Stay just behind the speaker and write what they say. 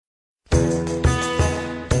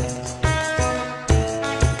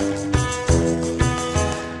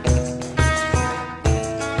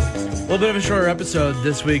little bit of a shorter episode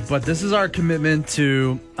this week, but this is our commitment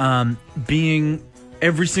to being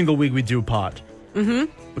every single week we do a pod.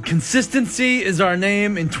 Mm-hmm. But consistency is our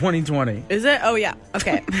name in 2020. Is it? Oh, yeah.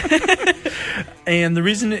 Okay. And the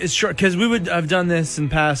reason it's short, because I've done this in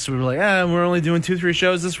past, we were like, we're only doing 2-3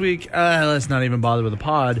 shows this week. Let's not even bother with a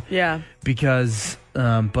pod. Yeah. Because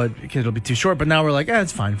it'll be too short. But now we're like,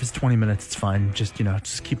 it's fine. If it's 20 minutes, it's fine. Just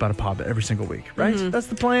keep out a pod every single week, right? Mm-hmm. That's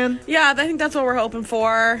the plan. Yeah, I think that's what we're hoping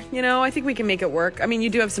for. I think we can make it work. I mean, you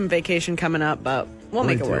do have some vacation coming up, but we'll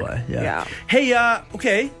make it work. Yeah. Hey,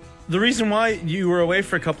 okay. The reason why you were away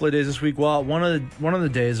for a couple of days this week, well, one of the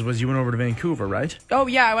days was you went over to Vancouver, right? Oh,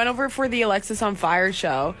 yeah. I went over for the Alexis on Fire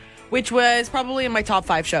show, which was probably in my top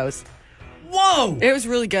 5 shows. Whoa! It was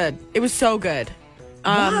really good. It was so good.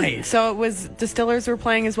 Nice. So it was Distillers were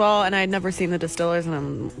playing as well, and I had never seen the Distillers, and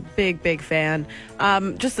I'm a big fan.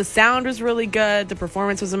 Just the sound was really good. The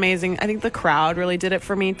performance was amazing. I think the crowd really did it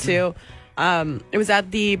for me, too. It was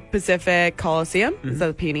at the Pacific Coliseum. Mm-hmm. Is that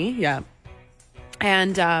the Peony? Yeah.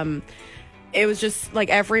 And it was just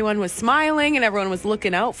like everyone was smiling and everyone was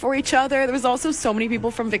looking out for each other. There was also so many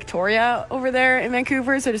people from Victoria over there in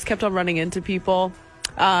Vancouver, so I just kept on running into people.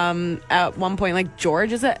 At one point, like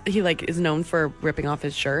George is known for ripping off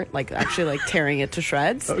his shirt, actually tearing it to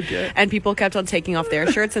shreds. Okay. And people kept on taking off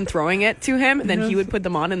their shirts and throwing it to him, and then he would put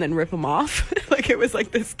them on and then rip them off. It was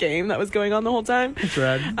like this game that was going on the whole time. That's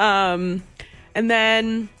rad. And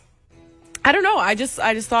then I don't know. I just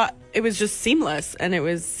thought it was just seamless, and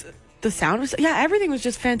the sound was, everything was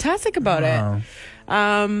just fantastic about it.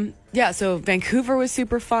 So Vancouver was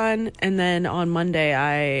super fun, and then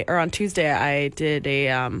on Tuesday I did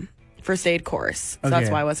a first aid course. So that's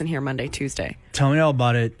why I wasn't here Monday, Tuesday. Tell me all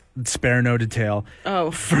about it. Spare no detail.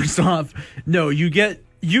 Oh. First off, no,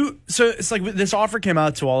 so it's like this offer came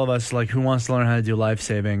out to all of us, like who wants to learn how to do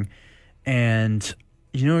life-saving, and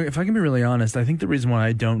if I can be really honest, I think the reason why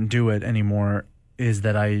I don't do it anymore is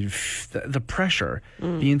that the pressure,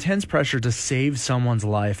 the intense pressure to save someone's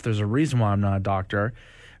life. There's a reason why I'm not a doctor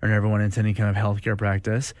or never went into any kind of healthcare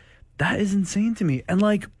practice. That is insane to me. And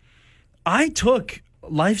I took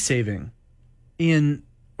life-saving when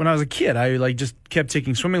I was a kid. I just kept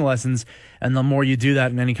taking swimming lessons. And the more you do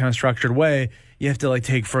that in any kind of structured way, you have to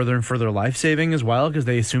take further and further life-saving as well, because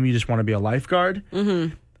they assume you just want to be a lifeguard.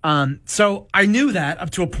 Mm-hmm. So I knew that up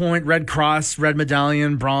to a point. Red Cross, red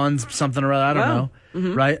medallion, bronze, something or other. I don't know.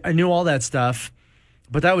 Mm-hmm. Right? I knew all that stuff,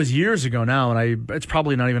 but that was years ago now, and it's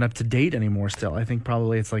probably not even up to date anymore still. I think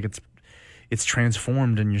probably it's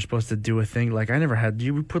transformed, and you're supposed to do a thing. I never had.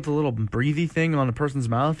 You put the little breathy thing on a person's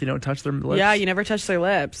mouth. You don't touch their lips. Yeah, you never touch their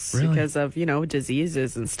lips. Really? Because of,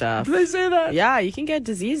 diseases and stuff. Do they say that? Yeah, you can get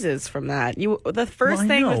diseases from that. The first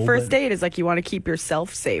thing with first aid is you want to keep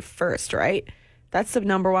yourself safe first, right? That's the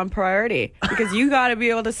number one priority, because you got to be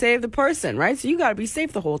able to save the person, right? So you got to be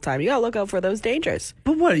safe the whole time. You got to look out for those dangers.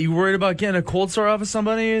 But what, are you worried about getting a cold sore off of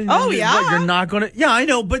somebody? Oh, yeah. You're not going to... Yeah, I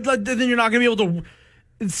know, but then you're not going to be able to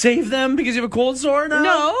save them because you have a cold sore now?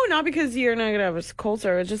 No, not because you're not going to have a cold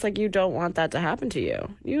sore. It's just you don't want that to happen to you.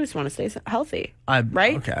 You just want to stay healthy,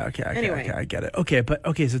 right? Okay, anyway. I get it.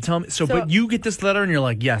 Okay, so tell me... But you get this letter and you're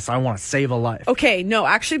like, yes, I want to save a life. Okay, no,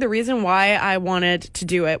 actually the reason why I wanted to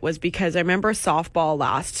do it was because I remember softball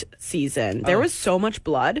last season. There was so much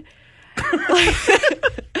blood.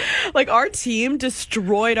 Our team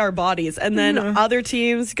destroyed our bodies, and then other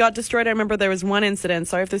teams got destroyed. I remember there was one incident.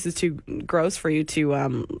 Sorry if this is too gross for you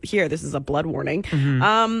to hear. This is a blood warning.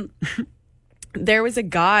 Mm-hmm. There was a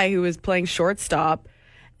guy who was playing shortstop,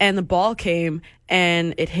 and the ball came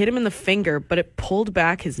and it hit him in the finger, but it pulled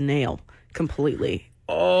back his nail completely.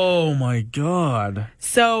 Oh my God.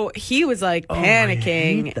 So he was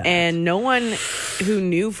panicking, and no one who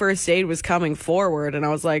knew first aid was coming forward. And I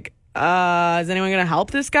was like, is anyone going to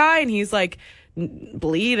help this guy? And he's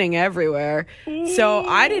bleeding everywhere. So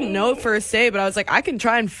I didn't know first aid, but I was like, I can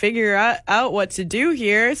try and figure out what to do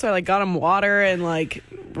here. So I got him water and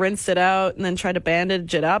rinsed it out, and then tried to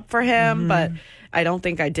bandage it up for him. Mm-hmm. But I don't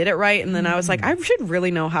think I did it right. And then I was like, I should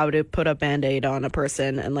really know how to put a Band-Aid on a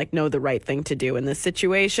person and know the right thing to do in this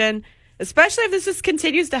situation, especially if this just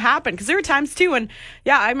continues to happen. Because there were times too when,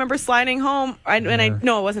 I remember sliding home. It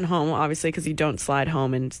wasn't home, obviously, because you don't slide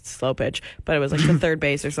home in slow pitch, but it was the third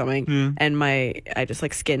base or something. And I just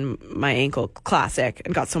skinned my ankle, classic,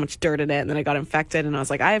 and got so much dirt in it. And then I got infected, and I was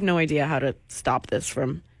like, I have no idea how to stop this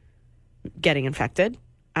from getting infected.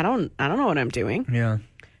 I don't know what I'm doing. Yeah.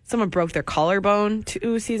 Someone broke their collarbone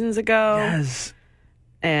 2 seasons ago. Yes.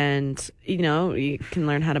 And, you can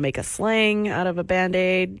learn how to make a sling out of a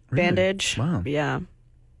Band-Aid bandage. Wow. Yeah.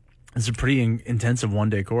 It's a pretty intensive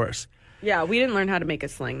one-day course. Yeah, we didn't learn how to make a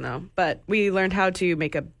sling, though. But we learned how to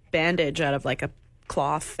make a bandage out of like a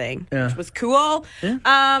cloth thing, Yeah. which was cool. Yeah.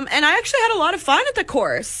 And I actually had a lot of fun at the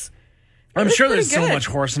course. I'm sure there's so good. much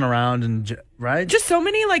horsing around and right. Just so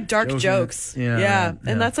many like dark jokes. Yeah, yeah. right,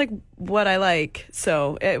 And that's like what I like.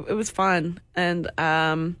 So it was fun. And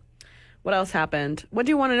what else happened? What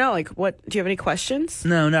do you want to know? Like, what do you have any questions?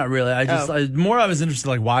 No, not really. I was interested,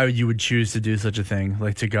 like, why you would choose to do such a thing,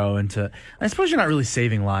 like to go into. I suppose you're not really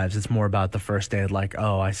saving lives. It's more about the first aid, like,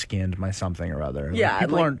 oh, I skinned my something or other. Yeah,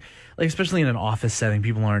 people like, aren't like, especially in an office setting,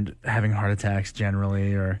 people aren't having heart attacks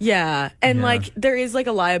generally, or yeah, and like there is like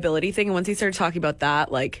a liability thing, and once he started talking about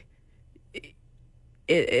that, like,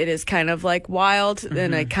 it is kind of like wild,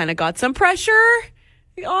 and I kind of got some pressure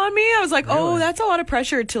on me. I was like, oh, that's a lot of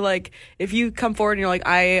pressure to, like, if you come forward and you're like,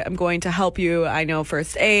 I am going to help you, I know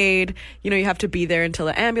first aid, you know, you have to be there until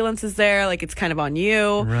the ambulance is there, like, it's kind of on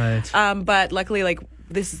you, right? But luckily, like,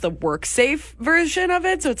 this is the work safe version of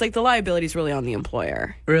it, so it's like the liability is really on the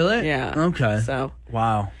employer. Really? Yeah. Okay. So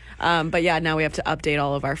wow. But yeah, now we have to update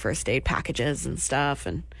all of our first aid packages and stuff,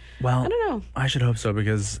 and well, I don't know. I should hope so,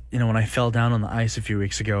 because, you know, when I fell down on the ice a few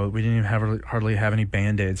weeks ago, we didn't even hardly have any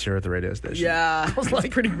Band-Aids here at the radio station. Yeah. I was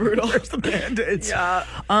like, pretty brutal. Where's the Band-Aids? Yeah.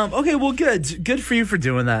 Okay, well, good for you for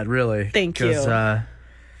doing that, really. Thank you.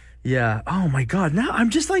 Yeah. Oh my God. Now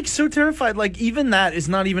I'm just like so terrified. Like, even that is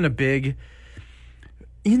not even a big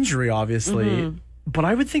injury, obviously. But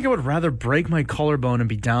I would think I would rather break my collarbone and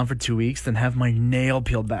be down for 2 weeks than have my nail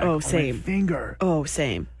peeled back. Oh, on same. my finger. Oh,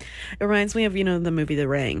 same. It reminds me of, you know, the movie The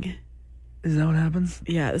Ring. Is that what happens?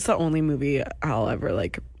 Yeah, it's the only movie I'll ever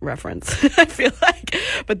like reference. I feel like,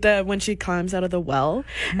 but when she climbs out of the well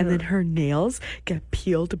and then her nails get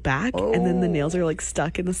peeled back, and then the nails are like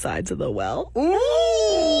stuck in the sides of the well.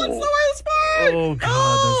 Ooh, it's the worst part. Oh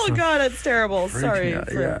God, God, it's terrible. Sorry out,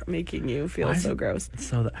 for making you feel so gross.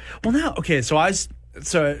 Well, now, okay, so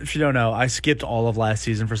if you don't know, I skipped all of last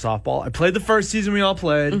season for softball. I played the first season we all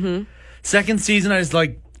played. Second season, I just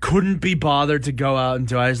like couldn't be bothered to go out and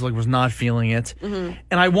do. I just like was not feeling it, and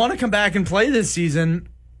I want to come back and play this season,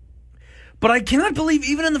 but I cannot believe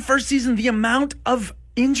even in the first season the amount of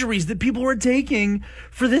injuries that people were taking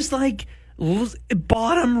for this like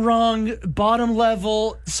bottom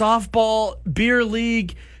level softball beer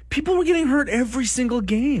league. People were getting hurt every single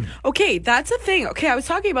game. Okay, that's a thing. Okay, I was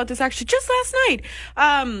talking about this actually just last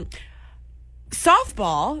night.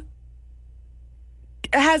 Softball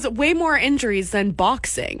has way more injuries than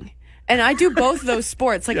boxing. And I do both those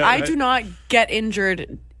sports. Like, I do not get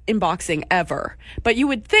injured in boxing ever. But you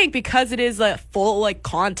would think, because it is a full, like,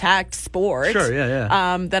 contact sport, sure,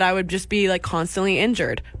 that I would just be, like, constantly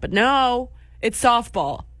injured. But no, it's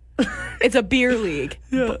softball. It's a beer league.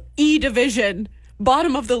 E division.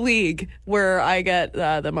 Bottom of the league, where I get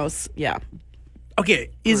the most,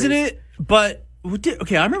 Okay, isn't it? But,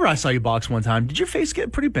 okay, I remember I saw you box one time. Did your face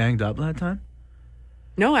get pretty banged up that time?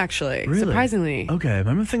 No, actually. Really? Surprisingly. Okay,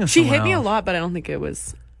 I'm thinking of She someone hit me a else. lot, but I don't think it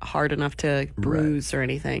was hard enough to bruise or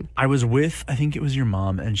anything. I was with, I think it was your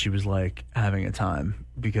mom, and she was like having a time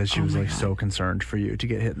because she was like so concerned for you to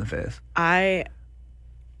get hit in the face. I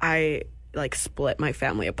like split my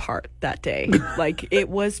family apart that day. Like, it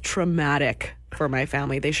was traumatic for my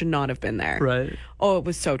family. They should not have been there. Right. Oh, it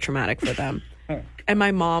was so traumatic for them. And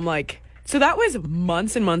my mom, like, so that was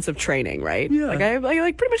months and months of training, right? Yeah. Like, I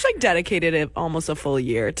like pretty much like dedicated almost a full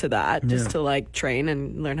year to that, just to like train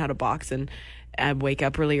and learn how to box, and I'd wake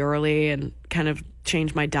up really early and kind of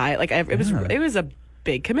change my diet. Like, it was a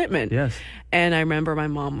big commitment. Yes. And I remember my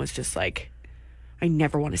mom was just like, I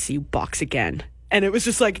never want to see you box again. And it was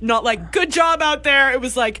just like, not like, good job out there. It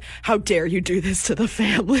was like, how dare you do this to the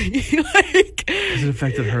family? Like, it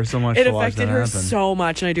affected her so much. It to watch affected that her happen. so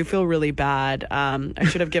much, and I do feel really bad. I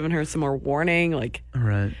should have given her some more warning, like.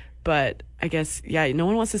 Right. But I guess, no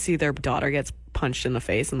one wants to see their daughter gets punched in the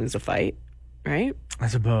face and lose a fight, right? I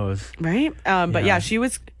suppose. Right. But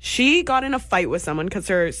she got in a fight with someone because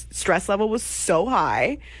her stress level was so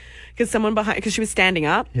high, because she was standing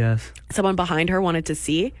up. Yes. Someone behind her wanted to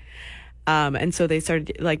see. And so they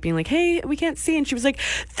started like being like, hey, we can't see. And she was like,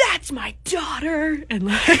 that's my daughter. And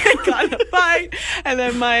like got in a fight. And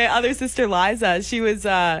then my other sister, Liza, she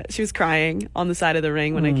was crying on the side of the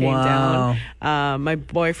ring when I came down. My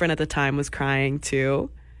boyfriend at the time was crying too.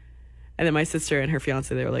 And then my sister and her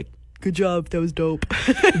fiance, they were like, good job. That was dope.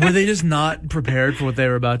 Were they just not prepared for what they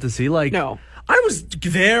were about to see? Like, no. I was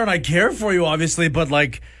there and I care for you, obviously, but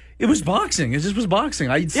like, it was boxing. It just was boxing.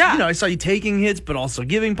 I saw you taking hits, but also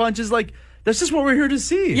giving punches. Like, that's just what we're here to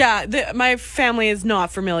see. Yeah, my family is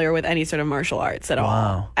not familiar with any sort of martial arts at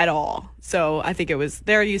all. So I think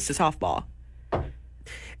they're used to softball.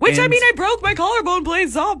 Which, I mean, I broke my collarbone playing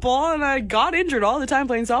softball, and I got injured all the time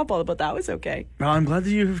playing softball, but that was okay. Well, I'm glad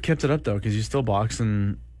that you've kept it up, though, because you still box,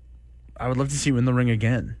 and I would love to see you in the ring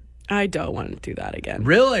again. I don't want to do that again.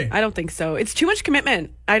 Really? I don't think so. It's too much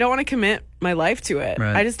commitment. I don't want to commit my life to it.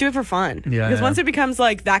 Right. I just do it for fun. Yeah, because once it becomes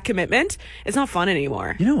like that commitment, it's not fun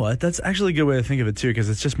anymore. You know what? That's actually a good way to think of it too, because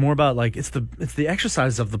it's just more about like it's the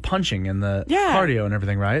exercise of the punching and the cardio and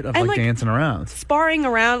everything, right? Of like dancing around, sparring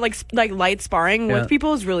around, like light sparring with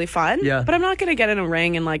people is really fun. Yeah. But I'm not gonna get in a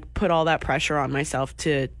ring and like put all that pressure on myself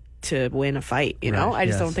to win a fight. You know, I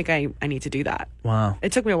just don't think I need to do that. Wow.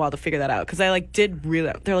 It took me a while to figure that out because I like did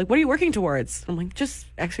really. They're like, "What are you working towards?" I'm like, "Just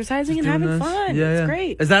exercising and having fun. It's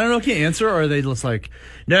great." Is that an okay answer, or are they just like,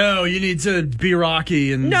 "No, you need to be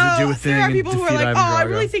Rocky and do a thing"? There are people who are like, Ivan "Oh, I Drago"?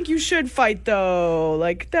 really think you should fight though.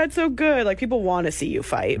 Like that's so good. Like people want to see you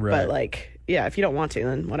fight, but like, yeah, if you don't want to,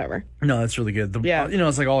 then whatever." No, that's really good. You know,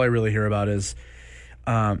 it's like all I really hear about is,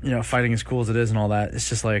 you know, fighting as cool as it is and all that. It's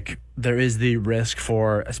just like there is the risk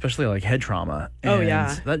for, especially like head trauma. And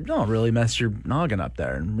that really mess your noggin up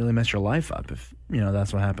there and really mess your life up if you know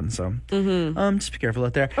that's what happens. So, just be careful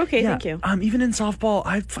out there. Okay, thank you. Even in softball,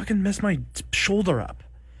 I fucking messed my shoulder up,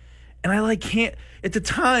 and I like can't. At the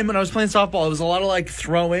time when I was playing softball, it was a lot of like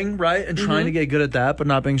throwing, right, and trying to get good at that, but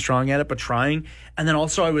not being strong at it, but trying. And then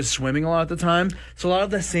also I was swimming a lot at the time, so a lot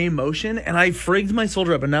of the same motion. And I frigged my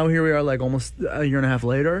shoulder up, and now here we are, like almost a year and a half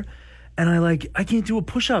later, and I can't do a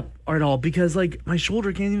push up at all because like my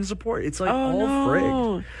shoulder can't even support. It's like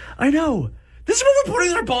frigged. I know. This is what we're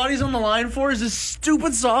putting our bodies on the line for. Is this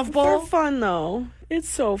stupid softball? For fun though, it's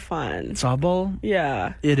so fun. Softball?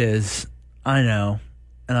 Yeah, it is. I know.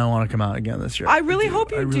 And I want to come out again this year. I really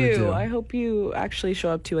hope you do. I hope you actually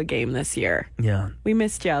show up to a game this year. Yeah. We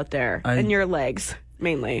missed you out there. And your legs,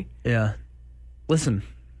 mainly. Yeah. Listen,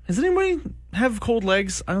 does anybody have cold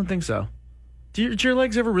legs? I don't think so. Do your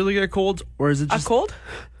legs ever really get cold? Or is it just... A cold?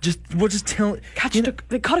 Just tell...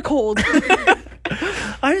 They caught a cold.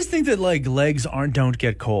 I just think that like legs don't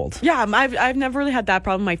get cold. Yeah, I've never really had that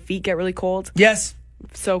problem. My feet get really cold. Yes.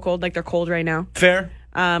 So cold, like they're cold right now. Fair.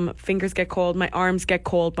 Fingers get cold, my arms get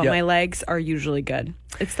cold, but my legs are usually good.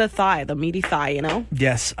 It's the meaty thigh, you know?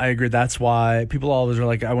 Yes, I agree. That's why people always are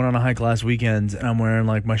like, I went on a hike last weekend and I'm wearing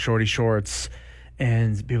like my shorty shorts,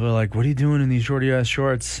 and people are like, what are you doing in these shorty ass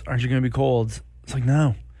shorts? Aren't you going to be cold? It's like,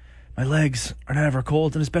 no, my legs are never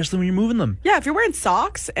cold, and especially when you're moving them. Yeah, if you're wearing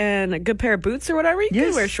socks and a good pair of boots or whatever, you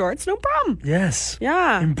can wear shorts, no problem. Yes.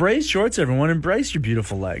 Yeah. Embrace shorts, everyone. Embrace your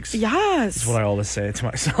beautiful legs. Yes. That's what I always say to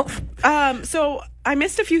myself. So I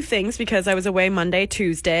missed a few things because I was away Monday,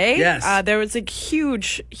 Tuesday. Yes. There was a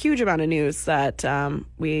huge amount of news that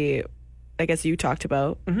I guess you talked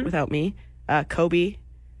about without me. Kobe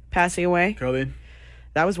passing away. Kobe.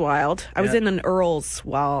 That was wild. I was in an Earl's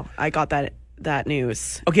while I got that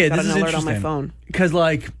news. Okay, got this an is alert interesting. on my phone. Because,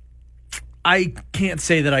 like, I can't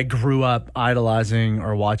say that I grew up idolizing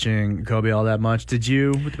or watching Kobe all that much. Did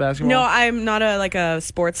you with the basketball? No, I'm not a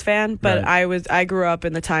sports fan, but I grew up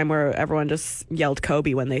in the time where everyone just yelled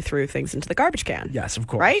Kobe when they threw things into the garbage can. Yes, of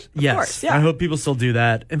course. Right? Yes. Of course, yeah. I hope people still do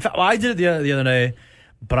that. In fact, I did it the other day,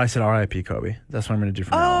 but I said R.I.P. Kobe. That's what I'm going to do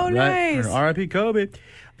from now on. Nice. Right? R.I.P. Kobe.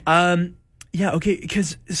 Yeah, okay,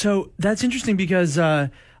 so that's interesting because I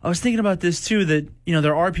was thinking about this too, that, you know,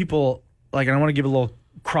 there are people, like, and I want to give a little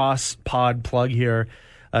cross-pod plug here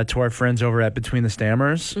to our friends over at Between the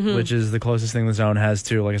Stammers, which is the closest thing the Zone has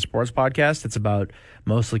to, like, a sports podcast. It's about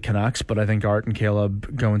mostly Canucks, but I think Art and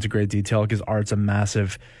Caleb go into great detail because Art's a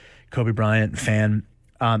massive Kobe Bryant fan.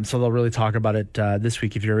 So they'll really talk about it this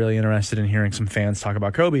week if you're really interested in hearing some fans talk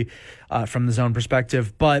about Kobe from the Zone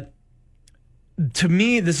perspective. But to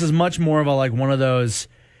me, this is much more of a, like, one of those,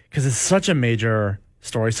 because it's such a major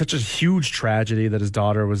story, such a huge tragedy that his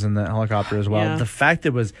daughter was in the helicopter as well. Yeah. The fact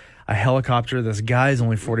it was a helicopter, this guy's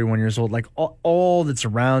only 41 years old, like all that's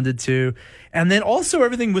surrounded to, and then also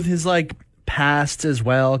everything with his, like, past as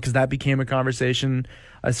well, because that became a conversation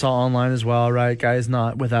I saw online as well, right? Guy's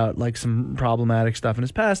not without, like, some problematic stuff in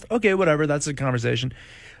his past. Okay, whatever, that's a conversation.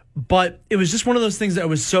 But it was just one of those things that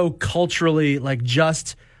was so culturally, like,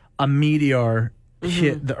 just a meteor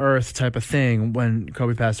hit the earth type of thing when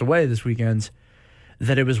Kobe passed away this weekend,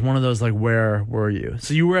 that it was one of those, like, where were you?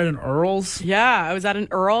 So you were at an Earl's? Yeah, I was at an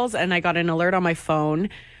Earl's and I got an alert on my phone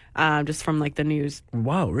just from, like, the news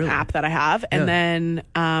app that I have. And then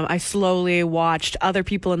I slowly watched other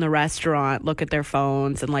people in the restaurant look at their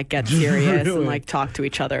phones and, like, get serious and, like, talk to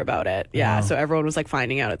each other about it. Yeah, Wow. so everyone was, like,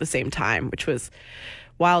 finding out at the same time, which was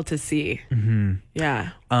wild to see. Yeah.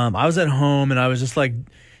 I was at home and I was just, like,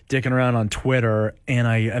 dicking around on Twitter, and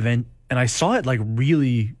I saw it, like,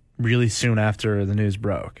 really, really soon after the news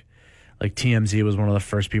broke. like TMZ was one of the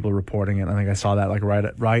first people reporting it. I think I saw that like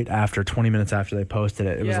right after 20 minutes after they posted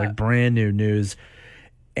it. It was like brand new news.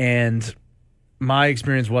 And my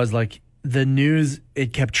experience was like the news,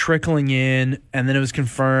 it kept trickling in, and then it was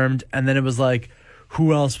confirmed, and then it was like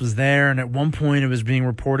who else was there, and at one point it was being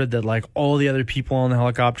reported that like all the other people on the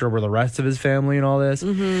helicopter were the rest of his family and all this.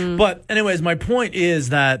 But anyways, my point is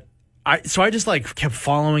that I just like kept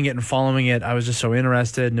following it. I was just so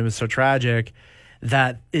interested, and it was so tragic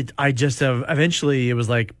that eventually it was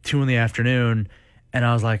like 2 p.m, and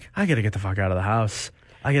I was like, I gotta get the fuck out of the house.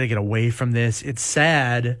 I gotta get away from this. It's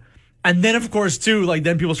sad. And then, of course, too, like,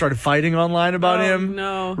 then people started fighting online about him.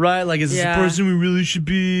 No. Right? Like, is this a person we really should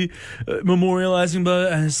be memorializing?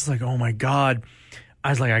 But and it's like, oh, my God. I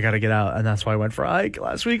was like, I got to get out. And that's why I went for a hike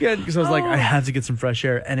last weekend. Because I was like, I have to get some fresh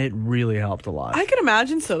air. And it really helped a lot. I can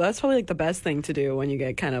imagine so. That's probably, like, the best thing to do when you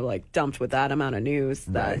get kind of, like, dumped with that amount of news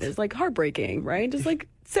that is, like, heartbreaking, right? Just, like,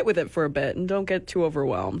 sit with it for a bit and don't get too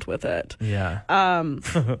overwhelmed with it. Yeah.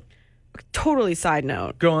 Totally side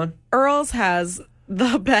note. Go on. Earl's has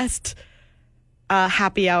the best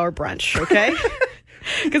happy hour brunch, okay?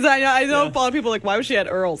 Because I know a lot of people are like, why was she at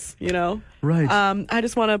Earl's, you know? Right. I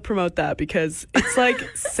just want to promote that because it's like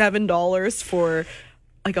 $7 for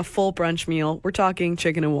like a full brunch meal. We're talking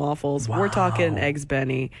chicken and waffles. Wow. We're talking eggs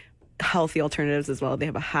Benny, healthy alternatives as well. They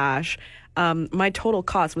have a hash. My total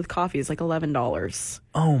cost with coffee is like $11.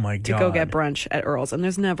 Oh my God. To go get brunch at Earl's, and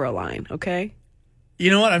there's never a line, okay?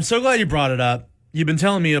 You know what? I'm so glad you brought it up. You've been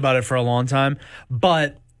telling me about it for a long time,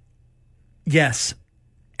 but yes.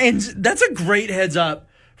 And that's a great heads up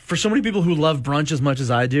for so many people who love brunch as much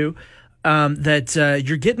as I do, that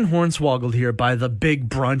you're getting hornswoggled here by the big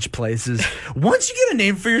brunch places. Once you get a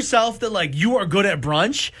name for yourself that like you are good at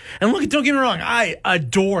brunch, and look, don't get me wrong, I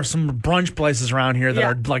adore some brunch places around here that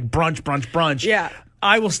are like brunch. Yeah.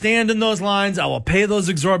 I will stand in those lines. I will pay those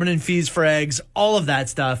exorbitant fees for eggs, all of that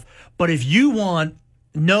stuff. But if you want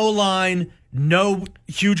no line, no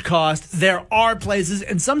huge cost, there are places,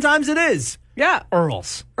 and sometimes it is. Yeah.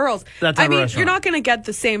 Earl's. That type of restaurant. You're not going to get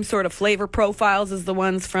the same sort of flavor profiles as the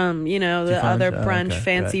ones from, you know, the other brunch,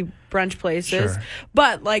 fancy brunch places. Sure.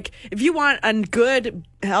 But, like, if you want a good,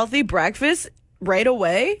 healthy breakfast right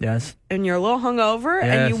away, yes, and you're a little hungover,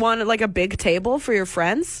 and you want, like, a big table for your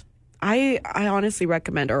friends, I honestly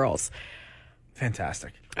recommend Earl's.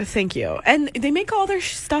 Fantastic. Thank you. And they make all their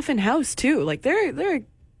stuff in-house, too. Like, they're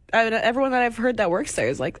everyone that I've heard that works there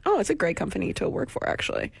is like, oh, it's a great company to work for,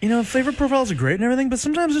 actually. You know, flavor profiles are great and everything, but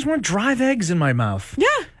sometimes I just want to drive eggs in my mouth. Yeah.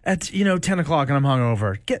 At, 10 o'clock and I'm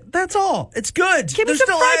hungover. That's all. It's good. Give me some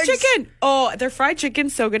fried chicken. Oh, their fried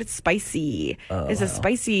chicken's so good. It's spicy. There's a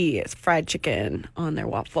spicy fried chicken on their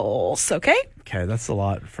waffles, okay? Okay, that's a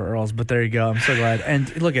lot for Earl's, but there you go. I'm so glad.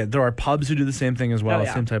 And look, there are pubs who do the same thing as well,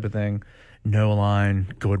 same type of thing. No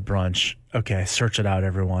line, good brunch. Okay, search it out,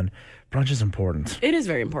 everyone. Brunch is important. It is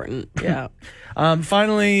very important. Yeah.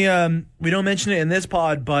 Finally, we don't mention it in this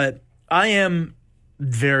pod, but I am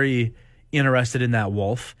very interested in that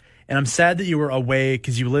wolf. And I'm sad that you were away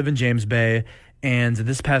because you live in James Bay. And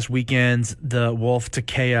this past weekend, the wolf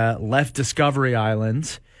Takea left Discovery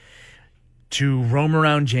Island to roam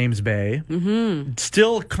around James Bay. Mm-hmm.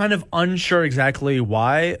 Still kind of unsure exactly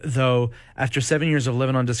why, though after 7 years of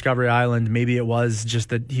living on Discovery Island, maybe it was just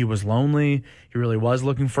that he was lonely. He really was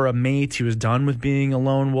looking for a mate. He was done with being a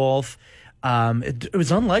lone wolf. It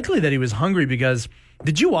was unlikely that he was hungry because...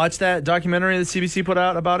 Did you watch that documentary that CBC put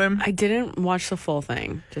out about him? I didn't watch the full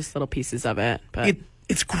thing, just little pieces of it. But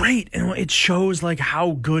it's great, and it shows like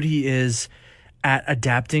how good he is at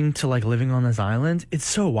adapting to like living on this island. It's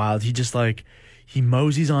so wild. He just like he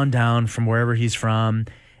moseys on down from wherever he's from,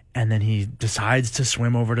 and then he decides to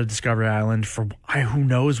swim over to Discovery Island for who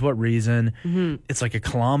knows what reason. Mm-hmm. It's like a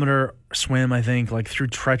kilometer swim, I think, like through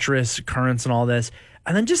treacherous currents and all this,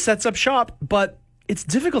 and then just sets up shop. But it's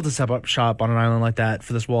difficult to set up shop on an island like that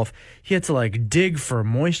for this wolf. He had to like dig for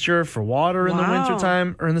moisture, for water in the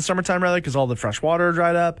wintertime, or in the summertime rather, because all the fresh water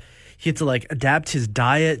dried up. He had to like adapt his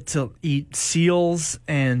diet to eat seals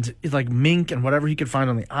and like mink and whatever he could find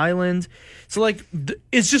on the island. So like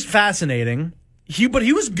it's just fascinating. But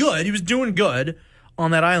he was good. He was doing good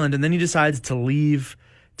on that island, and then he decides to leave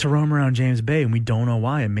to roam around James Bay, and we don't know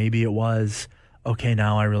why. And maybe it was, okay,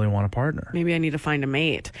 now I really want a partner. Maybe I need to find a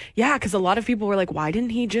mate. Yeah, because a lot of people were like, why didn't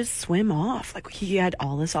he just swim off? Like, he had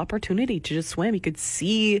all this opportunity to just swim. He could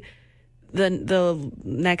see the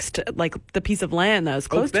next, like, the piece of land that was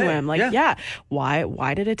close to him. Like, yeah.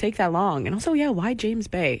 Why did it take that long? And also, why James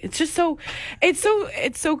Bay? It's just so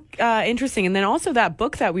interesting. And then also that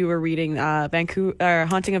book that we were reading,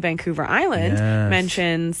 Haunting of Vancouver Island,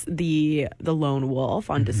 mentions the lone wolf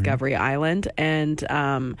on Discovery Island,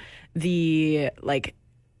 and the, like,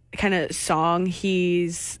 kind of song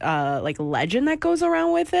he's like legend that goes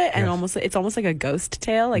around with it, and it's almost like a ghost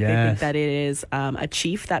tale. Like, they think that it is a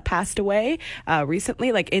chief that passed away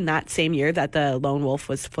recently, like in that same year that the lone wolf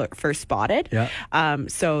was first spotted.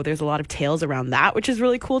 So there's a lot of tales around that, which is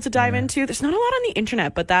really cool to dive into. There's not a lot on the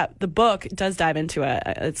internet, but the book does dive into it.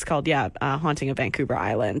 It's called Haunting of Vancouver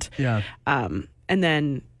Island. And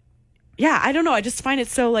then I don't know. I just find it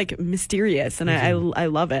so, like, mysterious, and I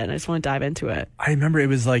love it. And I just want to dive into it. I remember it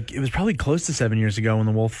was probably close to 7 years ago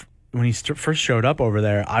when he first showed up over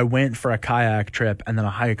there. I went for a kayak trip and then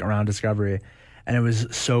a hike around Discovery, and it was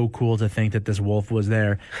so cool to think that this wolf was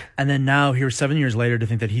there. And then now here 7 years later to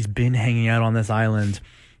think that he's been hanging out on this island,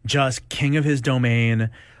 just king of his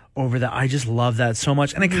domain over that. I just love that so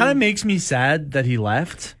much, and it kind of makes me sad that he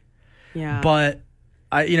left. But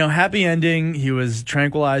happy ending. He was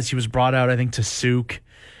tranquilized. He was brought out, I think, to souk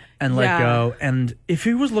and let go. And if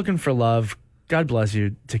he was looking for love, God bless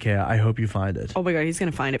you, Takea. I hope you find it. Oh my God, he's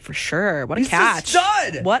gonna find it for sure. What a catch! A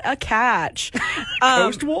stud! What a catch!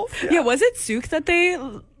 Coast wolf? Yeah, was it souk that they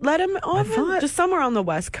let him off? Just somewhere on the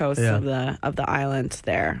west coast of the island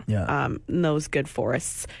there. In those good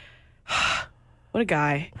forests. What a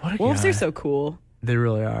guy! Wolves are so cool. They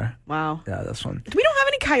really are. Wow. Yeah, that's fun. We don't have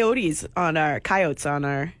any coyotes on our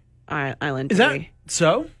island. Is that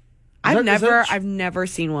so? I've never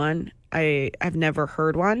seen one. I've never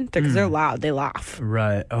heard one because they're loud. They laugh.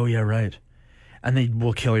 Right. Oh yeah. Right. And they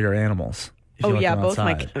will kill your animals. Oh yeah. Both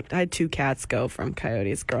I had 2 cats go from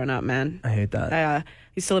coyotes growing up. Man, I hate that. I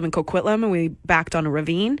used to live in Coquitlam, and we backed on a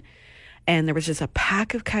ravine, and there was just a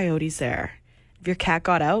pack of coyotes there. If your cat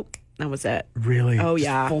got out, that was it. Really? Oh,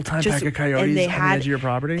 yeah. Full-time pack of coyotes on the edge of your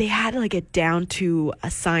property? They had, like, it down to a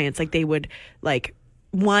science. Like, they would, like,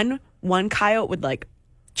 one coyote would, like,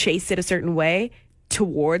 chase it a certain way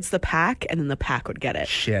towards the pack, and then the pack would get it.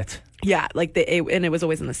 Shit. Yeah, like, and it was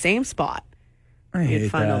always in the same spot. You'd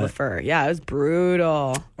find all the fur. Yeah, it was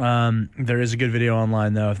brutal. There is a good video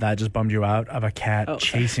online, though, if that just bummed you out, of a cat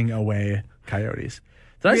chasing away coyotes.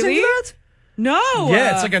 Did I send you that? No.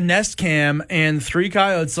 Yeah, it's like a nest cam, and 3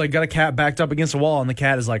 coyotes like got a cat backed up against a wall, and the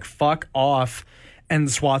cat is like, fuck off,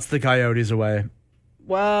 and swats the coyotes away.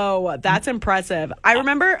 Whoa, that's impressive. I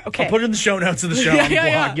remember, I'll put it in the show notes of the show on the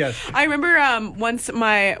blog. Yes. I remember once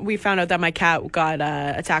we found out that my cat got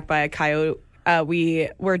attacked by a coyote. We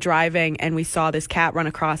were driving, and we saw this cat run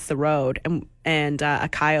across the road, and a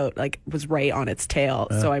coyote like was right on its tail.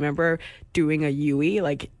 So I remember doing a Yui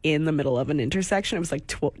like in the middle of an intersection. It was like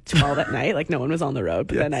 12 at night, like no one was on the road,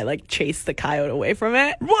 but then I like chased the coyote away from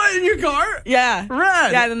it. What, in your car? Yeah.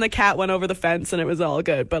 Rad. Yeah, and then the cat went over the fence, and it was all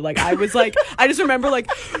good. But like I was like, I just remember like,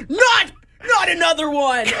 not another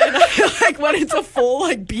one, and I like went into full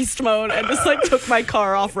like beast mode and just like took my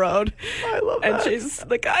car off road. I love that. And chased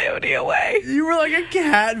the coyote away. You were like a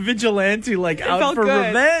cat vigilante, like it out for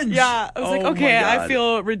revenge. Yeah, I was like, okay, I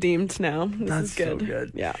feel redeemed now. This is good. So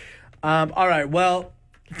good. Yeah. All right. Well,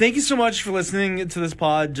 thank you so much for listening to this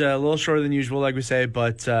pod. A little shorter than usual, like we say,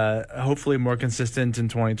 but hopefully more consistent in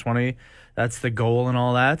 2020. That's the goal and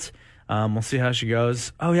all that. We'll see how she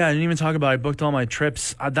goes. Oh, yeah, I didn't even talk about I booked all my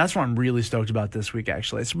trips. That's what I'm really stoked about this week,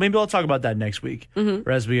 actually. So maybe I'll talk about that next week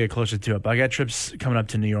or as we get closer to it. But I got trips coming up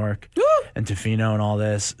to New York and to Fino and all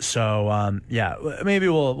this. So, yeah, maybe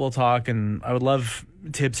we'll talk, and I would love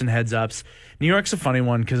tips and heads ups. New York's a funny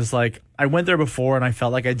one because it's like I went there before, and I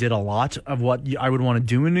felt like I did a lot of what I would want to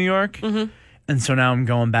do in New York. And so now I'm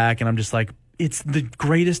going back, and I'm just like, it's the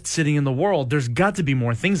greatest city in the world. There's got to be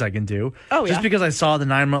more things I can do. Oh, yeah. Just because I saw the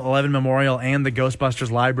 9/11 Memorial and the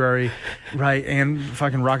Ghostbusters Library, right, and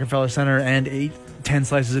fucking Rockefeller Center and 10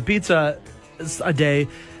 slices of pizza a day,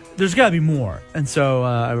 there's got to be more. And so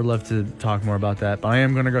I would love to talk more about that. But I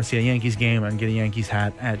am going to go see a Yankees game and get a Yankees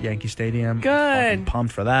hat at Yankee Stadium. Good. I'm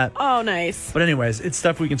pumped for that. Oh, nice. But anyways, it's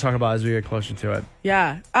stuff we can talk about as we get closer to it.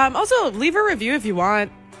 Yeah. Also, leave a review if you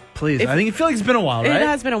want. Please. I feel like it's been a while, right? It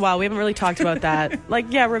has been a while. We haven't really talked about that.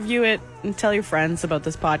 Review it and tell your friends about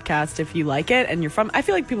this podcast if you like it and you're from... I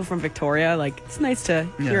feel like people from Victoria, it's nice to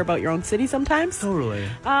hear about your own city sometimes. Totally.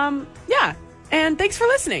 Yeah. And thanks for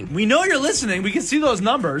listening. We know you're listening. We can see those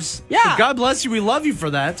numbers. Yeah. So God bless you. We love you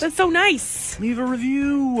for that. That's so nice. Leave a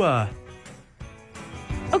review.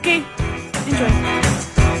 Okay. Enjoy.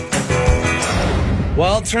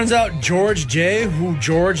 Well, it turns out George J., who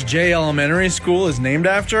George J. Elementary School is named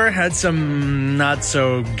after, had some not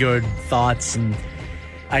so good thoughts and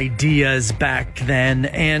ideas back then.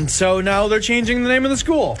 And so now they're changing the name of the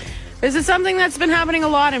school. This is something that's been happening a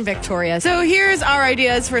lot in Victoria. So here's our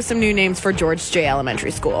ideas for some new names for George J.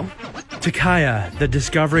 Elementary School. Takaya, the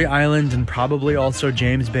Discovery Island, and probably also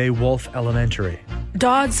James Bay Wolf Elementary.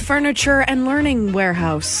 Dodds Furniture and Learning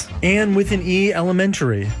Warehouse. And with an E,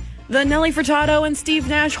 Elementary. The Nellie Furtado and Steve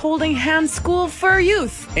Nash Holding Hands School for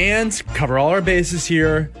Youth. And cover all our bases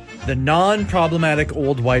here, the non-problematic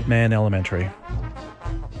Old White Man Elementary.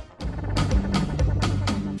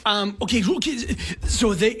 Okay,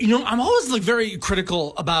 so they, I'm always like very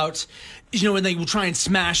critical about, when they will try and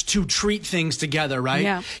smash two treat things together, right?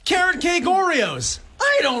 Yeah. Carrot cake Oreos.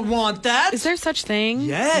 I don't want that. Is there such thing?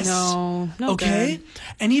 Yes. No. Okay. Good.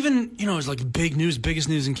 And even, it's like biggest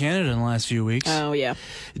news in Canada in the last few weeks. Oh, yeah.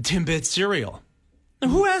 Timbit cereal. Now,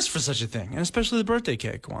 who asked for such a thing? And especially the birthday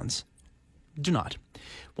cake ones. Do not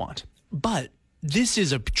want. But this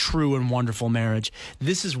is a true and wonderful marriage.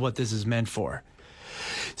 This is what this is meant for.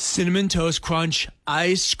 Cinnamon Toast Crunch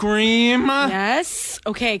ice cream. Yes.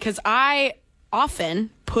 Okay, because I often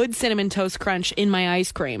put Cinnamon Toast Crunch in my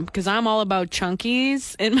ice cream because I'm all about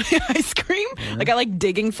chunkies in my ice cream. Yeah. Like I like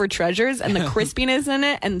digging for treasures and the crispiness in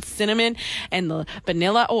it and cinnamon and the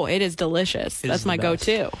vanilla. Oh, it is delicious. That's my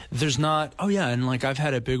go-to. There's not, and like I've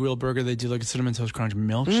had at Big Wheel Burger, they do like a Cinnamon Toast Crunch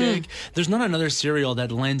milkshake. There's not another cereal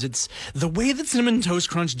that lends the way that Cinnamon Toast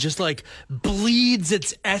Crunch just like bleeds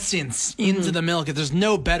its essence into the milk. There's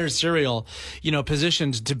no better cereal,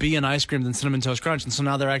 positioned to be an ice cream than Cinnamon Toast Crunch. And so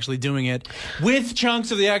now they're actually doing it with chunks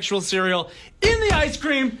of the actual cereal in the ice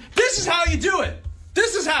cream. This is how you do it.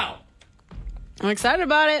 This is how. I'm excited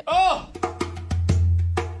about it. Oh!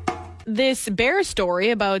 This bear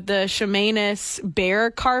story about the Chemainus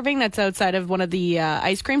bear carving that's outside of one of the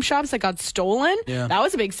ice cream shops that got stolen. Yeah. That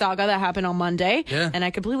was a big saga that happened on Monday. Yeah. And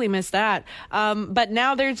I completely missed that. But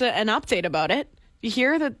now there's an update about it. You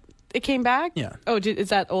hear that it came back? Yeah. Oh, is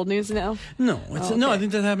that old news now? No, no, I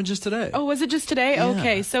think that happened just today. Oh, was it just today? Yeah.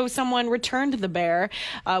 Okay, so someone returned the bear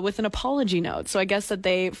with an apology note. So I guess that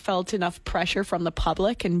they felt enough pressure from the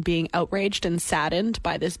public and being outraged and saddened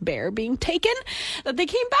by this bear being taken that they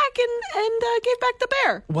came back and gave back the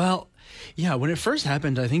bear. Well, yeah, when it first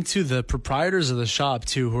happened, I think to the proprietors of the shop,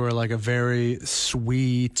 too, who are like a very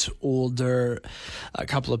sweet, older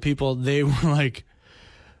couple of people, they were like,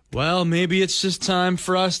 well, maybe it's just time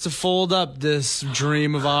for us to fold up this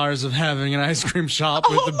dream of ours of having an ice cream shop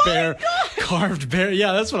with a bear, carved bear.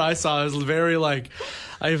 Yeah, that's what I saw. It was very like,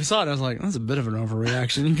 I saw it and I was like, that's a bit of an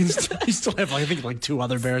overreaction. You still have, I think, like 2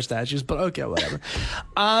 other bear statues, but okay, whatever.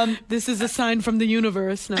 This is a sign from the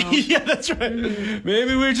universe now. Yeah, that's right.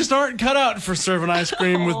 Maybe we just aren't cut out for serving ice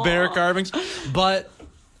cream with bear carvings. But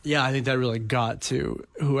yeah, I think that really got to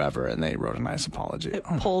whoever, and they wrote a nice apology. It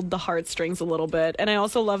pulled the heartstrings a little bit. And I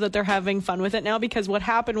also love that they're having fun with it now because what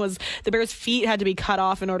happened was the bear's feet had to be cut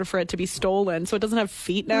off in order for it to be stolen. So it doesn't have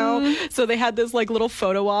feet now. So they had this like little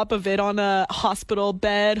photo op of it on a hospital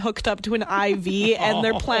bed hooked up to an IV, and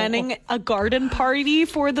they're planning a garden party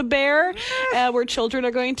for the bear where children are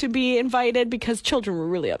going to be invited because children were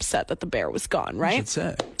really upset that the bear was gone, right? I should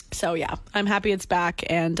say. So yeah, I'm happy it's back,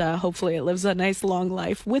 and hopefully it lives a nice long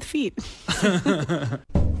life with feet.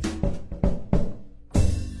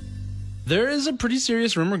 There is a pretty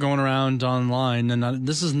serious rumor going around online, and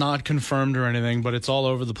this is not confirmed or anything, but it's all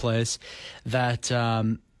over the place, that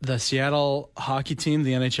the Seattle hockey team,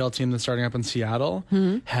 the NHL team that's starting up in Seattle,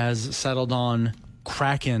 has settled on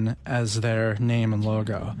Kraken as their name and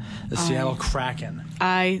logo. The Seattle Kraken.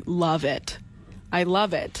 I love it. I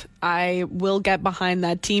love it. I will get behind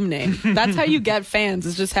that team name. That's how you get fans,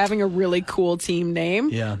 is just having a really cool team name.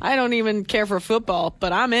 Yeah. I don't even care for football,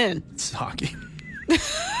 but I'm in. It's hockey.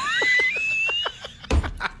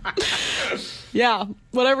 Yeah,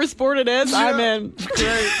 whatever sport it is, I'm in.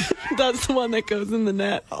 Great. That's the one that goes in the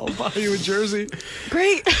net. I'll buy you a jersey.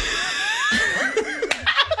 Great.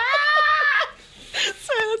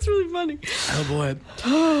 Sorry, that's really funny. Oh, boy.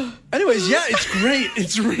 Anyways, yeah, it's great.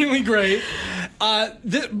 It's really great.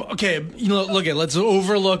 Okay, let's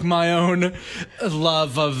overlook my own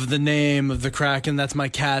love of the name of the Kraken. That's my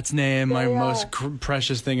cat's name. My most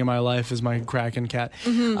precious thing in my life is my Kraken cat.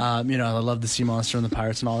 I love the sea monster and the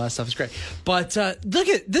pirates and all that stuff. It's great. But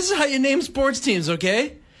this is how you name sports teams,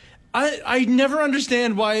 okay? I never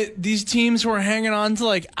understand why these teams who are hanging on to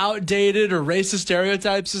like outdated or racist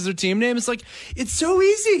stereotypes as their team name. It's like, it's so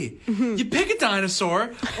easy. You pick a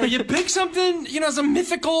dinosaur, or you pick something, some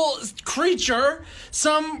mythical creature,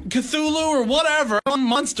 some Cthulhu or whatever, some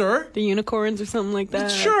monster. The unicorns or something like that.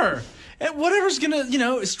 Sure. And whatever's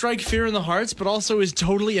gonna, strike fear in the hearts, but also is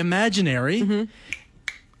totally imaginary. And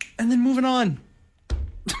then moving on.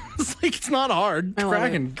 It's like it's not hard.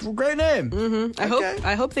 Kraken, great name.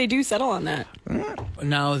 I hope they do settle on that.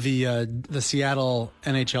 Now the Seattle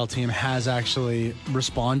NHL team has actually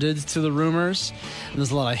responded to the rumors. And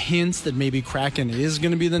there's a lot of hints that maybe Kraken is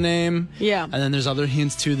going to be the name. Yeah. And then there's other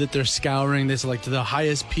hints too that they're scouring this like to the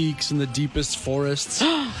highest peaks and the deepest forests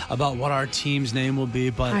about what our team's name will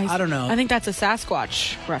be. But I don't know. I think that's a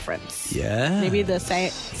Sasquatch reference. Yeah. Maybe the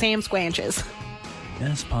Sam Squanches.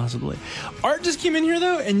 Yes, possibly. Art just came in here,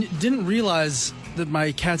 though, and didn't realize that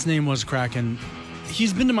my cat's name was Kraken.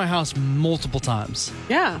 He's been to my house multiple times.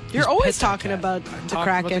 Yeah, you're always talking about the Kraken.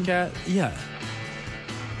 About the cat. Yeah.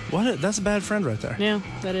 That's a bad friend right there. Yeah,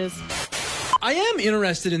 that is. I am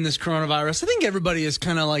interested in this coronavirus. I think everybody is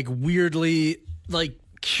kind of like weirdly like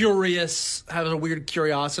curious, have a weird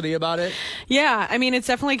curiosity about it. Yeah, I mean, it's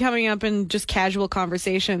definitely coming up in just casual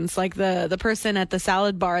conversations. Like the person at the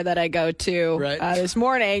salad bar that I go to this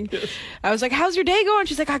morning, I was like, how's your day going?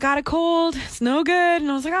 She's like, I got a cold. It's no good.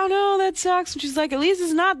 And I was like, oh no, that sucks. And she's like, at least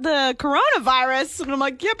it's not the coronavirus. And I'm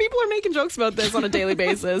like, yeah, people are making jokes about this on a daily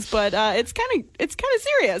basis, but it's kind of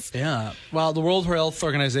serious. Yeah. Well, the World Health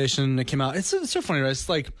Organization came out. It's so funny, right? It's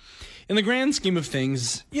like, in the grand scheme of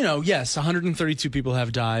things, yes, 132 people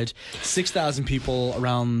have died. 6,000 people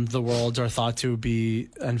around the world are thought to be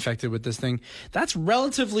infected with this thing. That's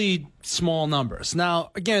relatively small numbers.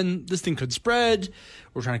 Now, again, this thing could spread.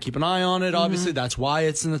 We're trying to keep an eye on it. Obviously, that's why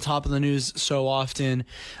it's in the top of the news so often.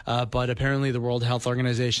 But apparently, the World Health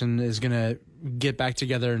Organization is going to get back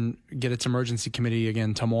together and get its emergency committee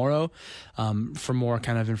again tomorrow for more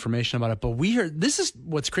kind of information about it. But this is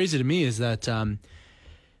what's crazy to me is that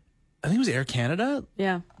I think it was Air Canada.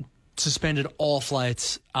 Yeah. Suspended all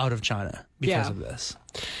flights out of China because of this.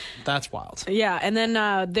 That's wild. Yeah. And then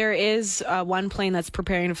there is one plane that's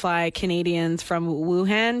preparing to fly Canadians from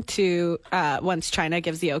Wuhan to once China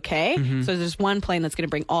gives the okay. So there's one plane that's going to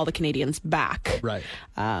bring all the Canadians back. Right.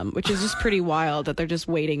 Which is just pretty wild that they're just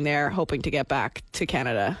waiting there hoping to get back to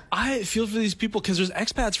Canada. I feel for these people because there's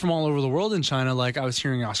expats from all over the world in China. Like I was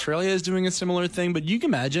hearing Australia is doing a similar thing. But you can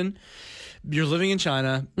imagine you're living in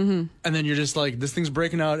China, and then you're just like, this thing's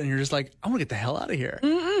breaking out, and you're just like, I want to get the hell out of here.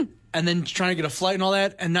 And then trying to get a flight and all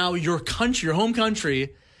that, and now your home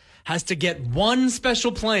country, has to get one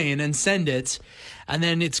special plane and send it, and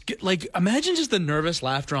then it's like, imagine just the nervous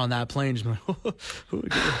laughter on that plane, just like,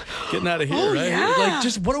 getting out of here, right? Yeah. Like,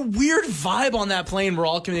 just what a weird vibe on that plane. We're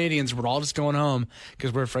all Canadians. We're all just going home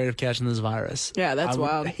because we're afraid of catching this virus. Yeah, that's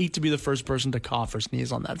wild. I hate to be the first person to cough or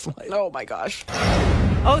sneeze on that flight. Oh my gosh.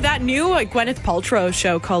 Oh, that new Gwyneth Paltrow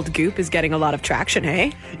show called Goop is getting a lot of traction,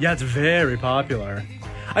 hey? Yeah, it's very popular.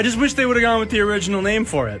 I just wish they would have gone with the original name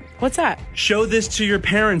for it. What's that? Show this to your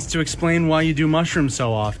parents to explain why you do mushrooms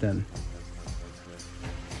so often.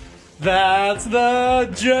 That's the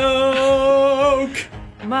joke!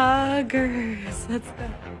 Muggers. That's the...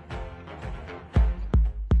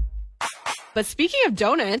 But speaking of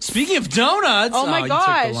donuts. Oh my you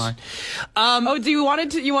gosh. took the line. Do you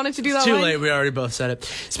wanted to do that Too line? late. We already both said it.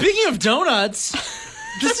 Speaking of donuts,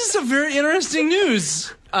 this is some very interesting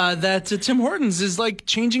news. That Tim Hortons is like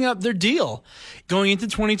changing up their deal going into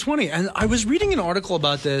 2020. And I was reading an article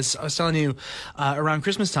about this, I was telling you, around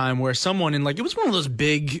Christmas time, where someone in it was one of those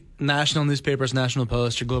big national newspapers, National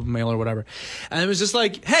Post or Globe and Mail or whatever. And it was just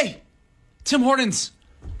like, hey, Tim Hortons,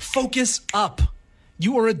 focus up.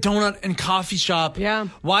 You are a donut and coffee shop. Yeah.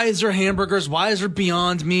 Why is there hamburgers? Why is there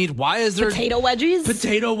Beyond Meat? Why is there potato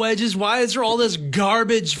wedges? Why is there all this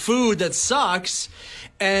garbage food that sucks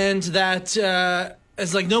and that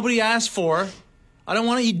is like nobody asked for? I don't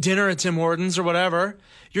want to eat dinner at Tim Hortons or whatever.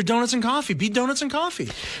 You're donuts and coffee. Be donuts and coffee.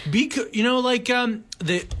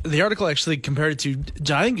 The article actually compared it to,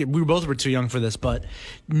 I think we both were too young for this, but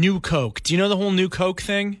New Coke. Do you know the whole New Coke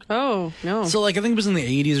thing? Oh, no. So I think it was in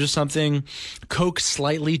the 80s or something. Coke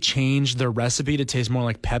slightly changed their recipe to taste more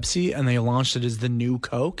like Pepsi, and they launched it as the New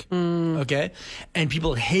Coke. Okay? And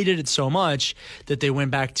people hated it so much that they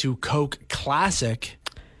went back to Coke Classic.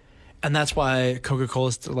 And that's why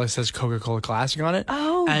Coca-Cola says Coca-Cola Classic on it.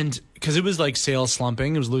 Oh. And because it was like sales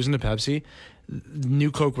slumping, it was losing to Pepsi. New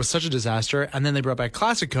Coke was such a disaster. And then they brought back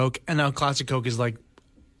Classic Coke. And now Classic Coke is like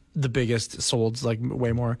the biggest, sold like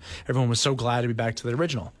way more. Everyone was so glad to be back to the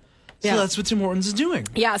original. So that's what Tim Hortons is doing.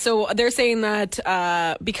 Yeah, so they're saying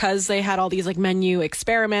that because they had all these like menu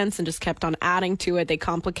experiments and just kept on adding to it, they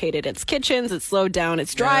complicated its kitchens, it slowed down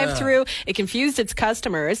its drive-through, it confused its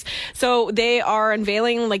customers. So they are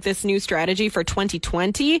unveiling like this new strategy for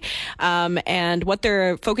 2020, and what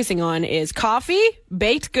they're focusing on is coffee,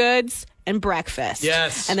 baked goods, and breakfast.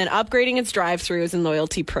 Yes. And then upgrading its drive-thrus and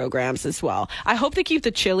loyalty programs as well. I hope they keep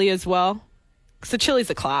the chili as well, because the chili's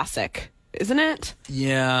a classic, isn't it?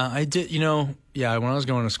 Yeah, I did. You know, yeah, when I was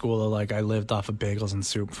going to school, though, like I lived off of bagels and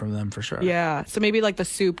soup from them for sure. Yeah. So maybe like the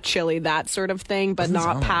soup, chili, that sort of thing, but Doesn't not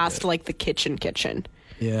sound past like like the kitchen.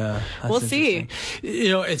 Yeah. that's We'll see. interesting. You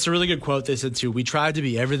know, it's a really good quote they said too. We tried to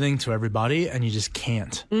be everything to everybody, and you just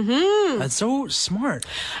can't. Mm-hmm. That's so smart.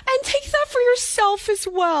 And take that for yourself as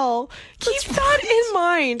well. Keep that in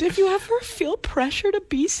mind. If you ever feel pressure to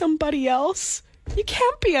be somebody else, you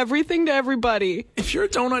can't be everything to everybody. If you're a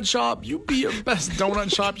donut shop, you be your best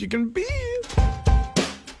donut shop you can be.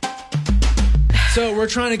 So we're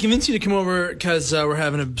trying to convince you to come over because we're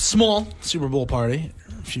having a small Super Bowl party,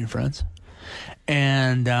 a few friends,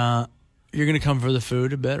 and you're gonna come for the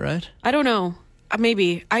food a bit, right? I don't know.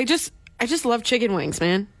 Maybe. I just love chicken wings,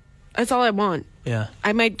 man. That's all I want. Yeah.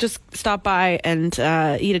 I might just stop by and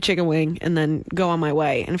eat a chicken wing and then go on my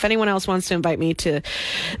way. And if anyone else wants to invite me to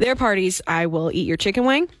their parties, I will eat your chicken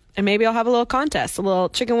wing. And maybe I'll have a little contest, a little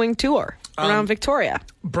chicken wing tour around Victoria.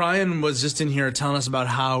 Brian was just in here telling us about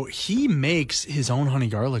how he makes his own honey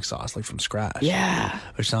garlic sauce, like from scratch. Yeah.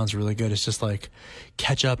 Which sounds really good. It's just like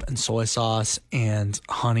ketchup and soy sauce and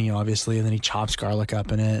honey, obviously, and then he chops garlic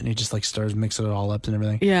up in it, and he just like mixes it all up and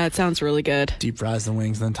everything. Yeah, it sounds really good. Deep fries the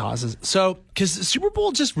wings, then tosses. So, because Super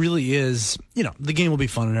Bowl just really is, you know, the game will be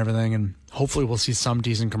fun and everything, and hopefully we'll see some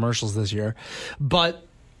decent commercials this year. But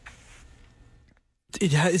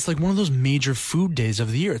it's like one of those major food days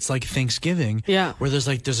of the year. It's like Thanksgiving, Yeah. where there's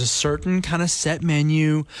a certain kind of set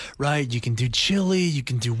menu, right? You can do chili, you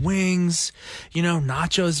can do wings, you know,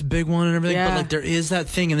 nachos, big one and everything. Yeah. But like there is that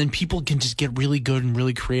thing, and then people can just get really good and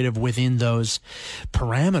really creative within those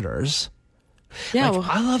parameters. Yeah. Like,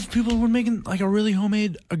 I love people who are making like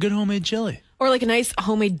a good homemade chili, or like a nice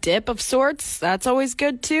homemade dip of sorts. That's always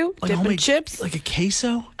good too. like Dip and homemade chips. like a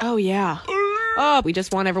queso. Oh, yeah. Oh, we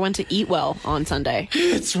just want everyone to eat well on Sunday.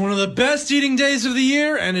 It's one of the best eating days of the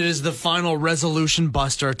year, and it is the final resolution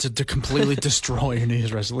buster to completely destroy your New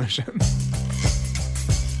Year's resolutions.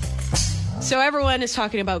 So everyone is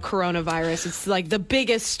talking about coronavirus. It's like the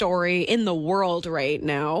biggest story in the world right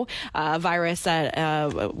now. Virus that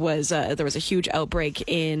there was a huge outbreak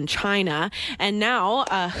in China, and now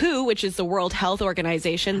WHO, which is the World Health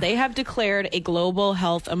Organization, they have declared a global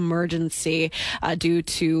health emergency due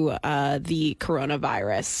to the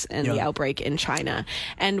coronavirus and the outbreak in China.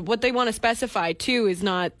 And what they want to specify too is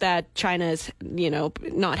not that China's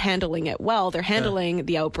not handling it well. They're handling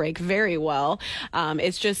the outbreak very well.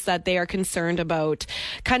 It's just that they are concerned about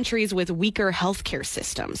countries with weaker healthcare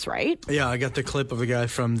systems, right? Yeah, I got the clip of the guy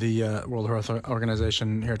from the World Health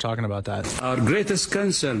Organization here talking about that. Our greatest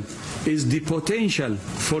concern is the potential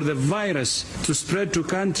for the virus to spread to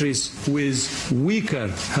countries with weaker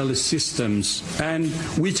health systems and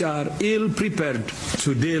which are ill prepared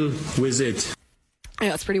to deal with it.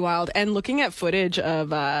 Yeah, it's pretty wild. And looking at footage of,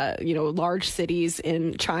 large cities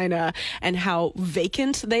in China and how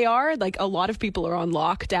vacant they are, like a lot of people are on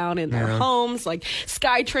lockdown in their homes, like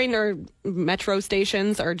SkyTrain or metro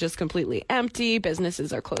stations are just completely empty.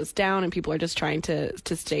 Businesses are closed down and people are just trying to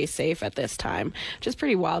stay safe at this time, which is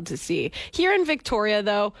pretty wild to see. Here in Victoria,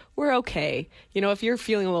 though, we're okay. You know, if you're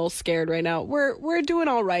feeling a little scared right now, we're doing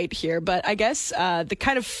all right here. But I guess the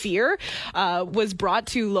kind of fear was brought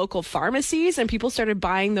to local pharmacies and people started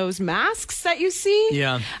buying those masks that you see.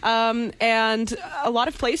 Yeah. And a lot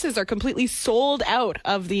of places are completely sold out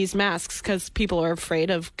of these masks because people are afraid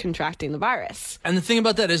of contracting the virus. And the thing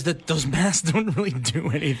about that is that those masks don't really do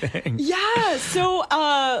anything. Yeah. So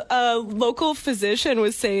a local physician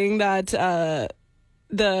was saying that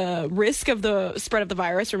the risk of the spread of the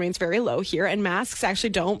virus remains very low here, and masks actually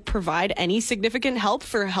don't provide any significant help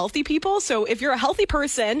for healthy people. So if you're a healthy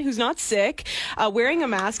person who's not sick, wearing a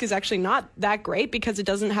mask is actually not that great because it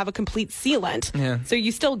doesn't have a complete sealant. Yeah. So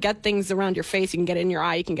you still get things around your face. You can get it in your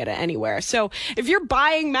eye. You can get it anywhere. So if you're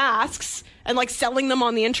buying masks and like selling them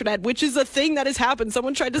on the internet, which is a thing that has happened.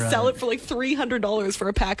 Someone tried to sell it for like $300 for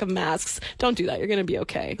a pack of masks. Don't do that. You're going to be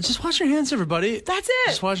okay. Just wash your hands, everybody. That's it.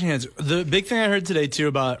 Just wash your hands. The big thing I heard today, too,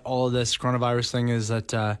 about all of this coronavirus thing is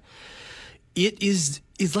that it is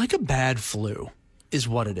like a bad flu is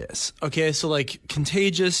what it is. Okay, so like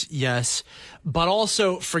contagious, yes, but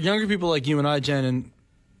also for younger people like you and I, Jen, and,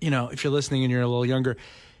 you know, if you're listening and you're a little younger,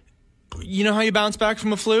 you know how you bounce back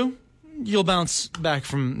from a flu? You'll bounce back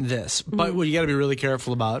from this. But what you got to be really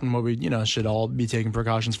careful about, and what we should all be taking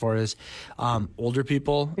precautions for, is older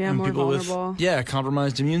people and more people vulnerable. with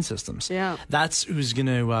compromised immune systems. Yeah, that's who's going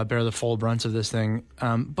to bear the full brunt of this thing.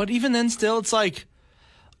 But even then, still, it's like,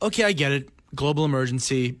 okay, I get it, global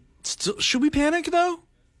emergency. Still, should we panic though?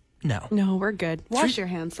 No. No, we're good. Wash your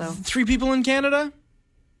hands, though. 3 people in Canada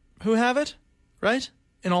who have it, right?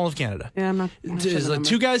 In all of Canada. Yeah, I'm not sure There's the like number.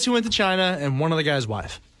 2 guys who went to China and one of the guy's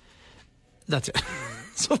wife. That's it.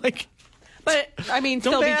 So like, But, I mean,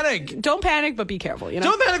 Don't still panic. Don't panic, but be careful, you know?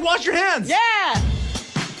 don't panic, wash your hands. Yeah!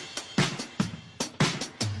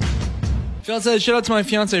 Feel outside, shout out to my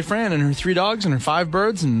fiance Fran and her 3 dogs and her 5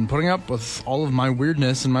 birds and putting up with all of my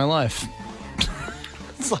weirdness in my life.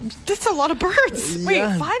 It's like That's a lot of birds. Yeah.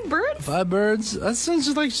 Wait, 5 birds? 5 birds. That sounds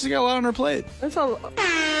just like she's got a lot on her plate. That's a...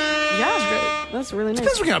 Yeah, that's really nice.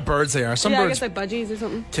 Depends what kind of birds they are. Some Yeah, I birds guess like budgies or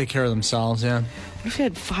something. take care of themselves, yeah. What if you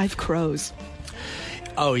had 5 crows?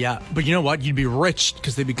 Oh, yeah. But you know what? You'd be rich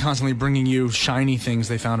because they'd be constantly bringing you shiny things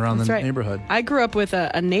they found around That's the right. neighborhood. I grew up with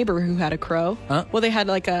a neighbor who had a crow. Huh? Well, they had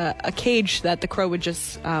like a cage that the crow would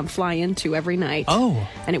just fly into every night. Oh.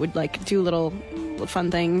 And it would like do little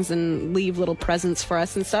fun things and leave little presents for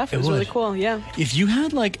us and stuff. It was really would. cool, yeah. If you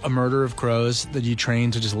had like a murder of crows that you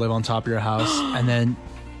trained to just live on top of your house and then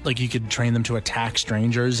like you could train them to attack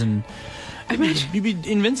strangers and you'd be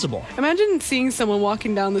invincible. Imagine seeing someone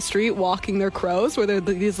walking down the street walking their crows where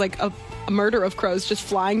there's like a murder of crows just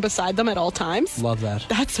flying beside them at all times. Love that.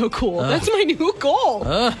 That's so cool. That's my new goal.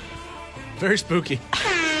 Very spooky.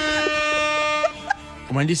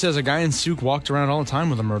 Wendy says a guy in Souk walked around all the time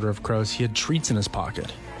with a murder of crows. He had treats in his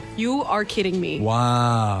pocket. You are kidding me.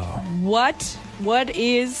 Wow. What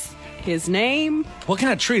is his name? What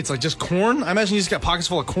kind of treats? Like just corn? I imagine he just got pockets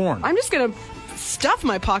full of corn. I'm just gonna stuff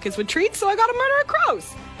my pockets with treats, so I got a murder of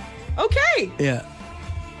crows. Okay. Yeah.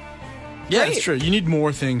 Yeah, Great. it's true. You need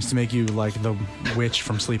more things to make you like the witch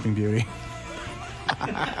from Sleeping Beauty.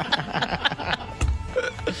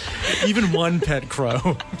 Even one pet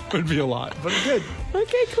crow would be a lot, but good.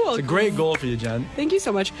 Okay, cool. It's a great goal for you, Jen. Thank you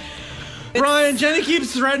so much. Brian, Jenny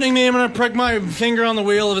keeps threatening me I'm going to prick my finger on the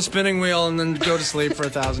wheel of a spinning wheel and then go to sleep for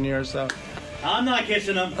 1,000 years, so. I'm not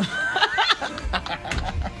kissing him.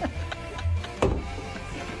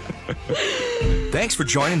 Thanks for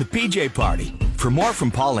joining the PJ Party. For more from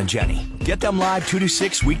Paul and Jenny, get them live 2 to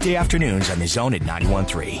 6 weekday afternoons on The Zone at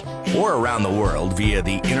 91.3 or around the world via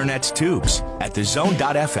the internet's tubes at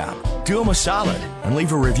thezone.fm. Do them a solid and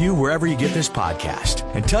leave a review wherever you get this podcast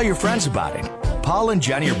and tell your friends about it. Paul and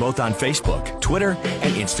Jenny are both on Facebook, Twitter,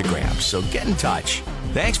 and Instagram, so get in touch.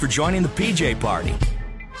 Thanks for joining the PJ Party.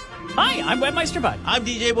 Hi, I'm Webmeister Bud. I'm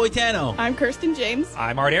DJ Boitano. I'm Kirsten James.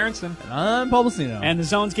 I'm Art Aronson. I'm Paul Bacino. And the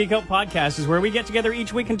Zone's Geek Out podcast is where we get together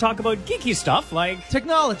each week and talk about geeky stuff like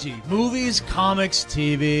Technology, movies, comics,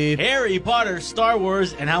 TV, Harry Potter, Star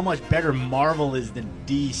Wars, and how much better Marvel is than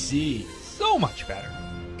DC. so much better.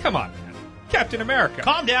 Come on, man. Captain America.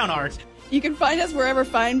 Calm down, Art. You can find us wherever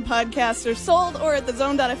fine podcasts are sold or at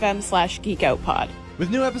thezone.fm/geekoutpod. With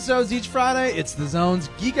new episodes each Friday, it's the Zone's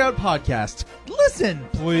Geek Out Podcast. Listen,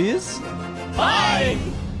 please. Bye.